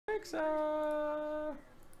Alexa.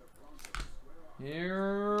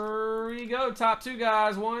 Here we go. Top 2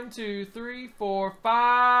 guys. 1, 2, 3, 4,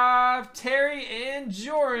 5. Terry and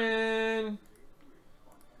Jordan.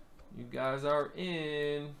 You guys are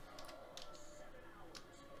in.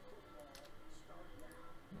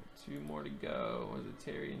 2 more to go. Was it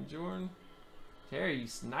Terry and Jordan? Terry, you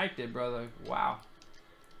sniped it, brother. Wow.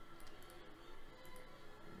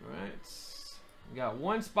 All right. We got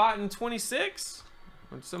 1 spot in 26.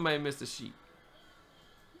 Or somebody missed a sheet.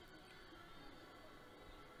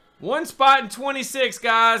 1 spot in 26,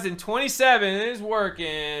 guys. And 27 is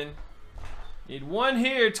working. Need 1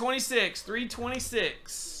 here. 26.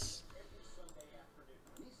 326.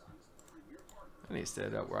 I need to set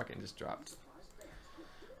it up where I can just drop.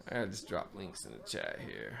 I gotta just drop links in the chat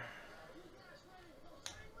here.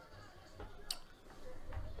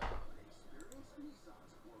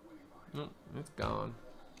 Oh, it's gone.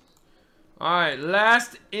 All right,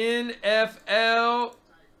 last NFL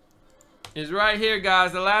is right here,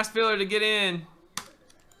 guys. The last filler to get in.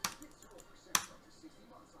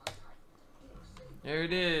 There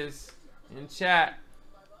it is in chat.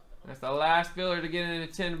 That's the last filler to get in the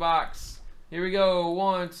 10 box. Here we go.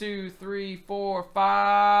 1, 2, 3, 4,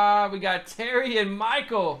 5. We got Terry and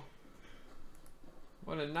Michael.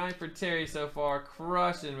 What a night for Terry so far.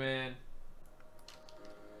 Crushing, man.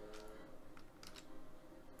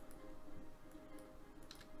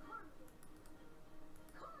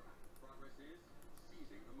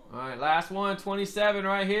 All right, last one, 27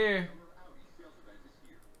 right here.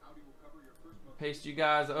 Paste you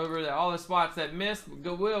guys over all the spots that missed.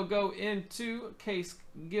 We'll go into case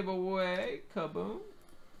giveaway. Kaboom.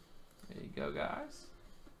 There you go, guys.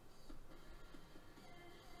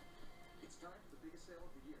 It's time for the biggest sale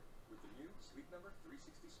of the year with the new Sleep Number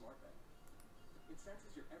 360 Smart Bed. It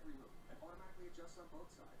senses your every move and automatically adjusts on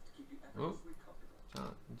both sides to keep you effortlessly comfortable.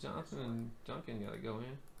 Jonathan and Duncan gotta go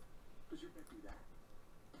in. Does your bed do that?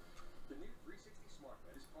 The new 360 Smart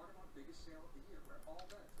Bed is part of our biggest sale of the year where all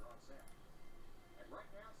beds are on sale. And right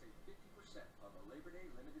now, save 50% on the Labor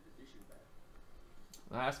Day limited edition bed.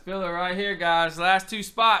 Last filler right here, guys. Last 2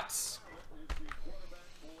 spots.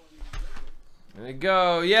 There you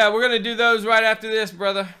go. Yeah, we're gonna do those right after this,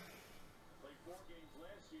 brother. Played 4 games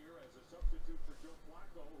last year as a substitute for Joe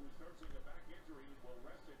Flacco, who's nursing a back injury and will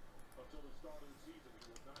rest it until the start of the season.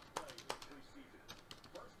 He will not play in preseason.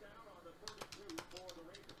 First down on the 32 for the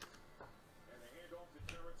Ravens. And they hand off to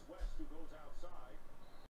Terrence West, who goes outside.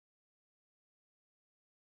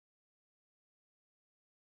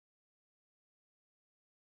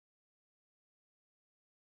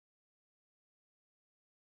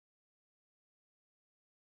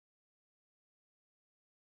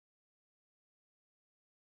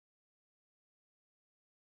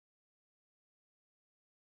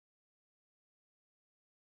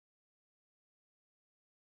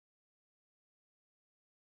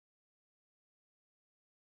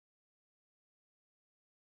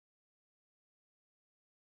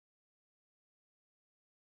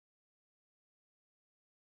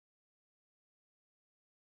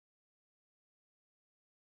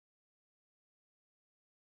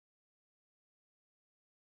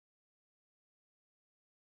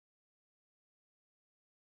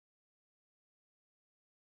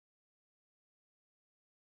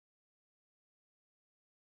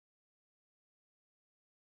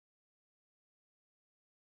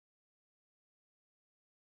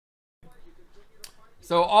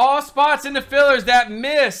 So all spots in the fillers that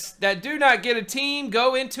miss, that do not get a team,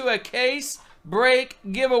 go into a case break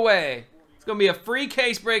giveaway. It's going to be a free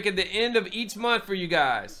case break at the end of each month for you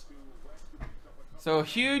guys. So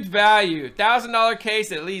huge value. $1,000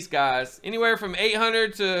 case at least, guys. Anywhere from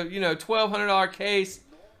 $800 to, you know, $1,200 case.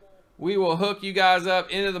 We will hook you guys up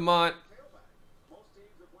into the month.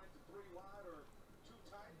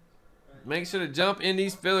 Make sure to jump in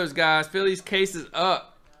these fillers, guys. Fill these cases up.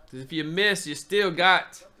 Because if you miss, you still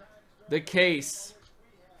got the case.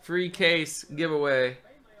 Free case giveaway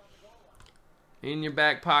in your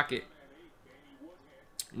back pocket.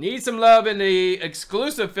 Need some love in the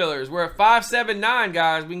exclusive fillers. We're at 579,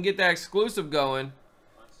 guys. We can get that exclusive going.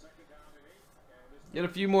 Get a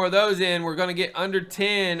few more of those in. We're going to get under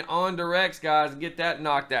 10 on directs, guys, and get that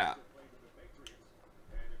knocked out.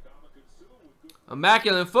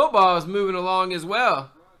 Immaculate Football is moving along as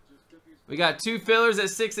well. We got 2 fillers at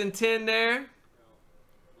 6 and 10 there.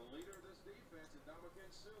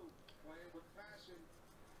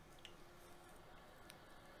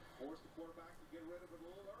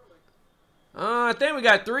 I think we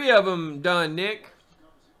got 3 of them done, Nick.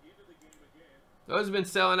 Those have been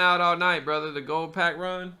selling out all night, brother. The gold pack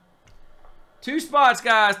run. 2 spots,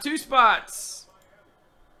 guys. 2 spots.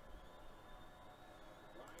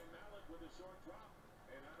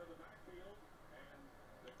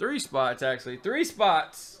 3 spots, actually. 3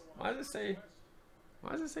 spots. Why does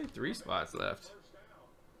it say 3 spots left?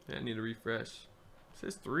 Yeah, I need to refresh. It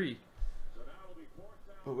says 3.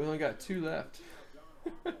 But we only got 2 left.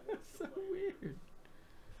 That's so weird.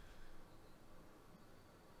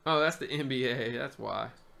 Oh, that's the NBA. That's why.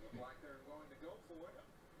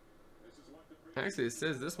 Actually, it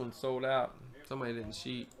says this one sold out. Somebody didn't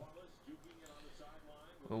cheat.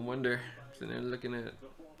 No wonder. Sitting there looking at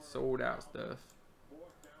sold out stuff.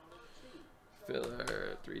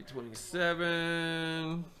 Filler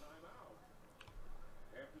 327.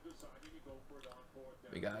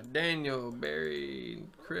 We got Daniel, Barry,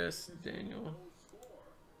 Chris, Daniel.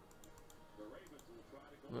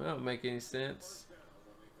 Well, that don't make any sense.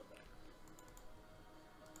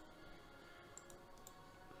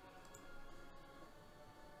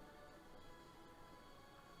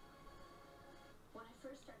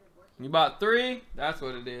 You bought 3? That's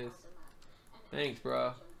what it is. Thanks,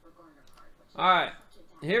 bro. Alright.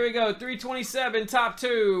 Here we go. 327, top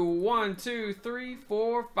 2. 1, 2, 3,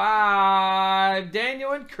 4, 5.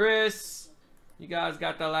 Daniel and Chris. You guys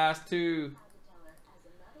got the last 2.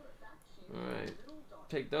 Alright.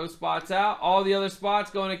 Take those spots out. All the other spots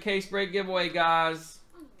going to case break giveaway, guys.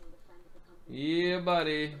 Yeah,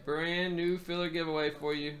 buddy. Brand new filler giveaway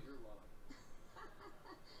for you.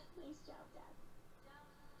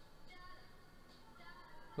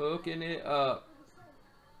 Hooking it up.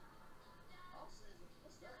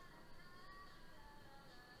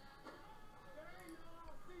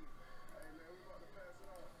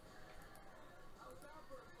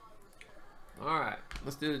 All right,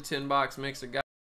 let's do the 10 box mixer, guys.